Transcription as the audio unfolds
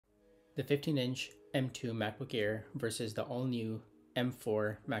The 15-inch M2 MacBook Air versus the all-new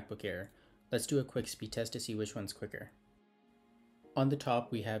M4 MacBook Air. Let's do a quick speed test to see which one's quicker. On the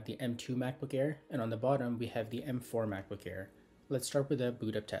top, we have the M2 MacBook Air, and on the bottom, we have the M4 MacBook Air. Let's start with a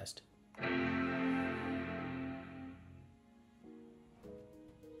boot up test.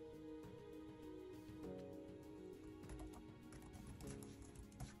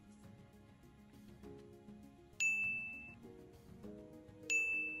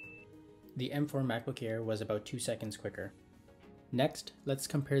 The M4 MacBook Air was about 2 seconds quicker. Next, let's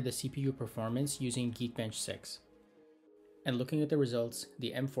compare the CPU performance using Geekbench 6. And looking at the results,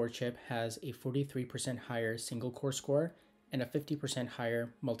 the M4 chip has a 43% higher single-core score and a 50%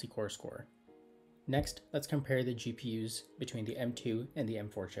 higher multi-core score. Next, let's compare the GPUs between the M2 and the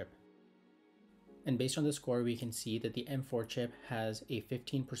M4 chip. And based on the score, we can see that the M4 chip has a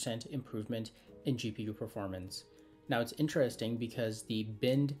 15% improvement in GPU performance. Now it's interesting because the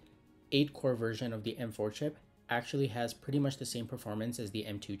binned 8-core version of the M4 chip actually has pretty much the same performance as the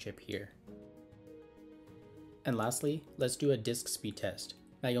M2 chip here. And lastly, let's do a disk speed test.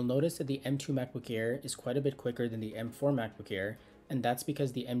 Now you'll notice that the M2 MacBook Air is quite a bit quicker than the M4 MacBook Air, and that's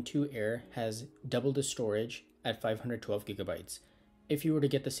because the M2 Air has double the storage at 512 gigabytes. If you were to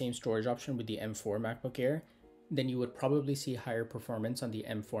get the same storage option with the M4 MacBook Air, then you would probably see higher performance on the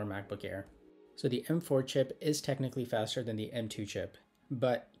M4 MacBook Air. So the M4 chip is technically faster than the M2 chip,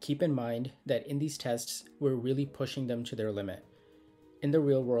 but keep in mind that in these tests, we're really pushing them to their limit. In the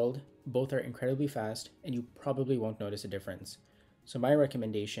real world, both are incredibly fast and you probably won't notice a difference. So my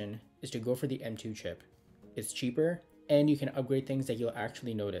recommendation is to go for the M2 chip. It's cheaper and you can upgrade things that you'll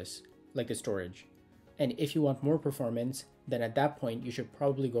actually notice, like the storage. And if you want more performance, then at that point you should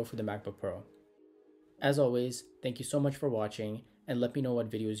probably go for the MacBook Pro. As always, thank you so much for watching and let me know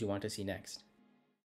what videos you want to see next.